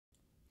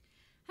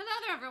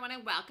Hello everyone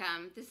and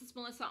welcome. This is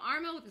Melissa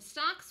Armo with the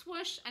Stock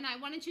Swoosh, and I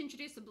wanted to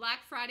introduce the Black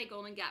Friday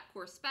Golden Gap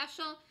Course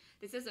Special.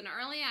 This is an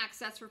early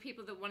access for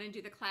people that want to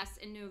do the class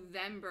in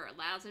November. It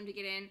allows them to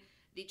get in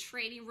the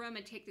trading room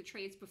and take the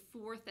trades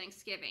before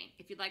Thanksgiving.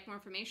 If you'd like more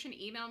information,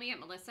 email me at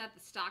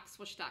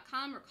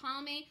melissa@thestockswoosh.com or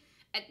call me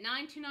at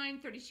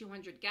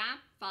 929-3200-GAP.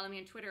 Follow me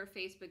on Twitter,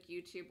 Facebook,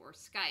 YouTube, or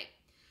Skype.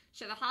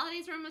 So the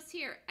holidays are almost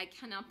here. I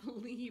cannot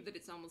believe that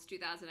it's almost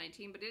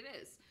 2019, but it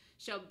is.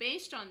 So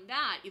based on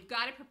that, you've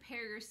got to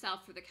prepare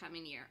yourself for the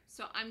coming year.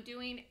 So I'm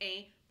doing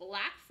a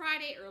Black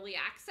Friday early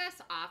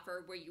access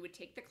offer where you would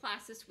take the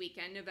class this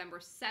weekend, November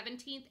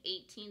 17th,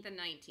 18th, and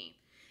 19th.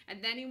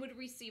 And then you would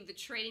receive the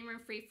trading room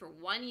free for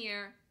 1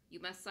 year. You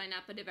must sign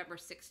up on November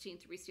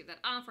 16th to receive that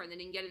offer, and then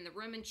you can get in the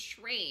room and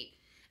trade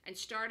and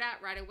start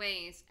out right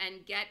away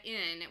and get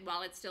in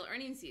while it's still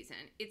earnings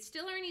season. It's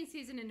still earnings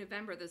season in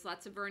November. There's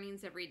lots of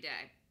earnings every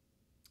day.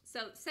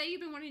 So say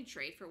you've been wanting to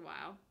trade for a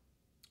while,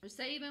 or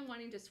say you've been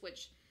wanting to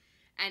switch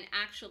and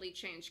actually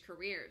change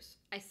careers.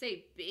 I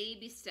say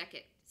baby step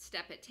it.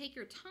 Take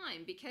your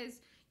time,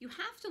 because you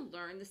have to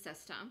learn the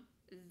system.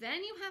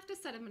 Then you have to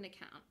set up an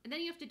account, and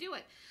then you have to do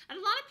it. And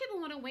a lot of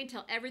people want to wait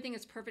until everything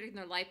is perfect in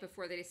their life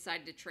before they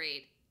decide to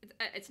trade.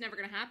 It's never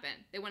going to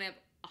happen. They want to have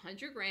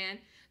 100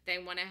 grand. They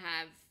want to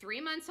have 3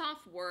 months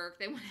off work.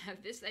 They want to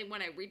have this. They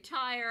want to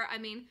retire. I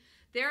mean,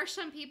 there are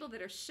some people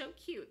that are so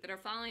cute that are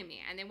following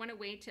me, and they want to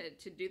wait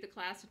to do the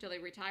class until they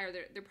retire.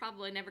 They're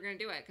probably never going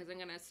to do it, because I'm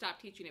going to stop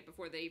teaching it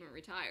before they even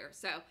retire.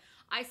 So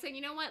I say,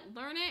 you know what?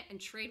 Learn it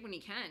and trade when you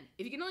can.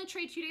 If you can only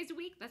trade 2 days a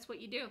week, that's what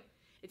you do.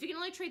 If you can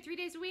only trade 3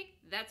 days a week,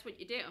 that's what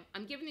you do.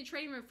 I'm giving the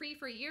trading room free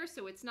for a year,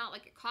 so it's not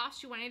like it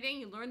costs you anything.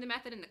 You learn the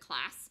method in the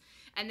class,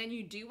 and then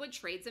you do what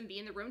trades and be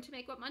in the room to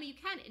make what money you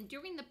can. And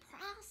during the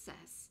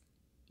process,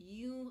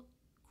 you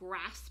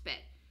grasp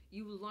it.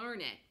 You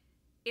learn it.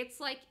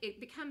 It's like it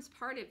becomes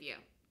part of you.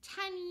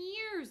 10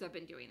 years I've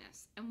been doing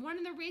this. And one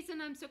of the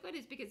reasons I'm so good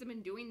is because I've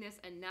been doing this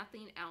and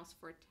nothing else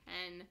for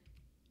 10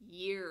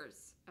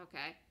 years,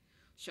 okay?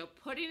 So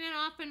putting it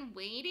off and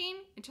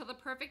waiting until the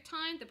perfect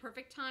time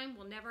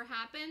will never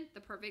happen. The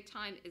perfect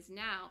time is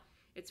now.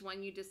 It's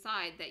when you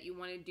decide that you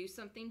want to do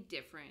something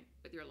different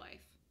with your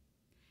life.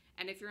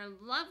 And if you're in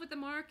love with the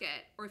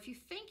market, or if you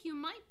think you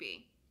might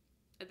be,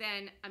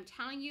 then I'm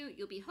telling you,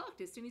 you'll be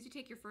hooked as soon as you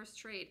take your first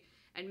trade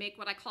and make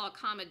what I call a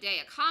comma day.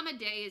 A comma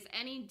day is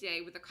any day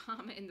with a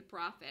comma in the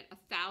profit,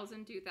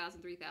 1,000,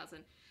 2,000,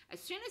 3,000.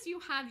 As soon as you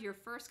have your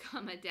first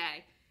comma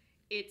day,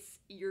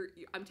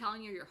 I'm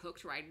telling you, you're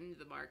hooked right into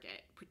the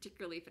market,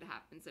 particularly if it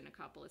happens in a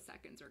couple of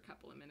seconds or a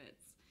couple of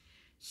minutes.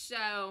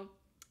 So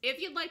if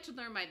you'd like to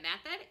learn my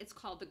method, it's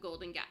called the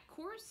Golden Gap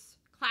Course.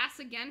 Class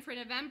again for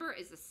November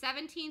is the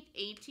 17th,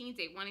 18th,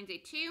 day 1 and day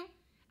 2.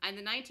 And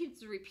the 19th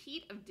is a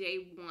repeat of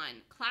day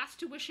 1. Class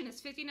tuition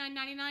is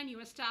 $59.99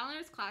 US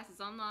dollars. Class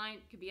is online.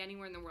 It could be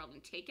anywhere in the world,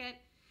 and take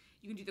it.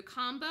 You can do the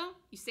combo.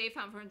 You save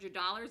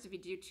 $500 if you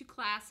do 2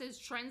 classes.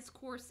 Trends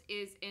course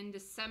is in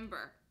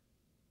December.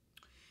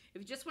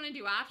 If you just want to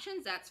do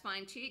options, that's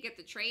fine too. You get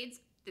the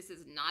trades. This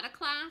is not a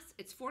class.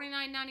 It's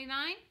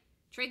 $49.99.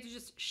 Trades are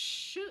just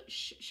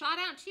shot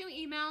out to you,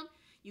 emailed.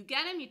 You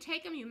get them, you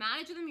take them, you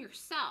manage them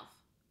yourself,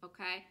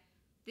 okay?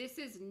 This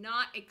is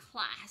not a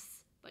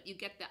class, but you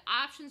get the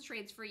options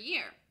trades for a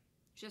year,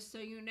 just so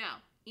you know.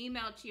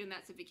 Emailed to you, and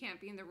that's if you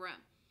can't be in the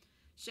room.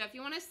 So if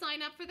you want to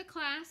sign up for the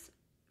class,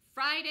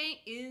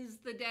 Friday is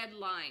the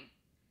deadline.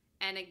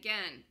 And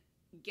again,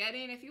 get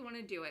in if you want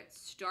to do it.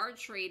 Start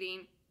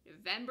trading.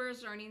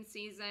 November's earnings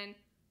season.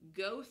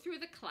 Go through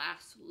the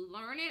class,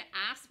 learn it,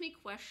 ask me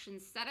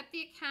questions, set up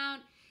the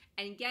account,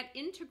 and get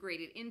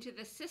integrated into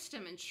the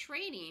system and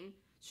trading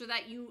so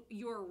that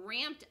you're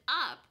ramped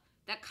up,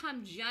 that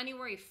come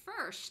January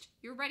 1st,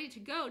 you're ready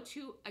to go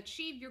to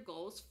achieve your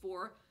goals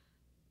for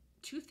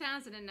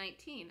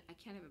 2019. I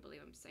can't even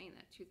believe I'm saying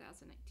that,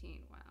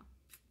 2019, wow.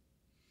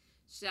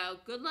 So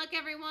good luck,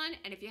 everyone,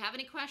 and if you have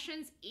any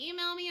questions,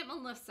 email me at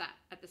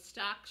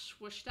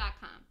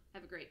melissa@thestockswoosh.com.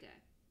 Have a great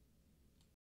day.